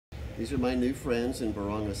These are my new friends in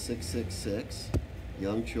Baranga 666,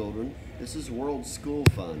 young children. This is World School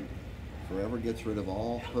Fund. Forever gets rid of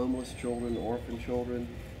all homeless children, orphan children,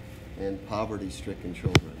 and poverty-stricken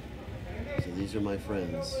children. So these are my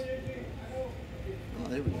friends. Oh,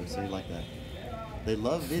 there we go. So you like that. They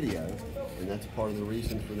love video, and that's part of the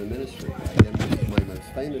reason for the ministry. Again, this is my most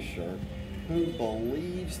famous shirt. Who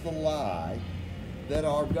believes the lie that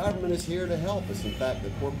our government is here to help us? In fact, the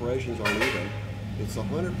corporations aren't even. It's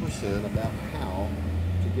 100% about how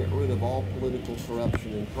to get rid of all political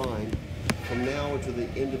corruption and crime from now to the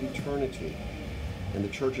end of eternity. And the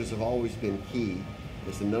churches have always been key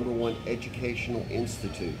as the #1 educational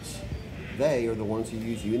institutes. They are the ones who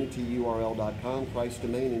use unityurl.com, Christ's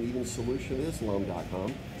Domain, and even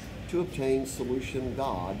solutionislam.com to obtain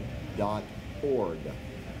solutiongod.org.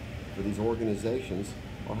 For these organizations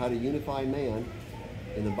are how to unify man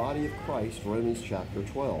in the body of Christ, Romans chapter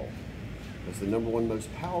 12. As the #1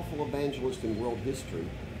 most powerful evangelist in world history,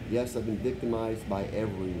 yes, I've been victimized by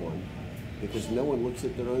everyone because no one looks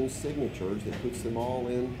at their own signatures. It puts them all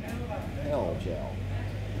in hell jail.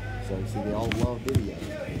 So see, they all love video.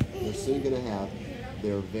 They're soon going to have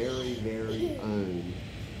their very, very own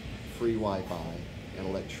free Wi-Fi and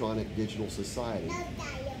electronic digital society.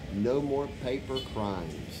 No more paper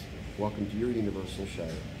crimes. Welcome to your universal show,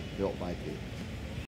 Built by Keith.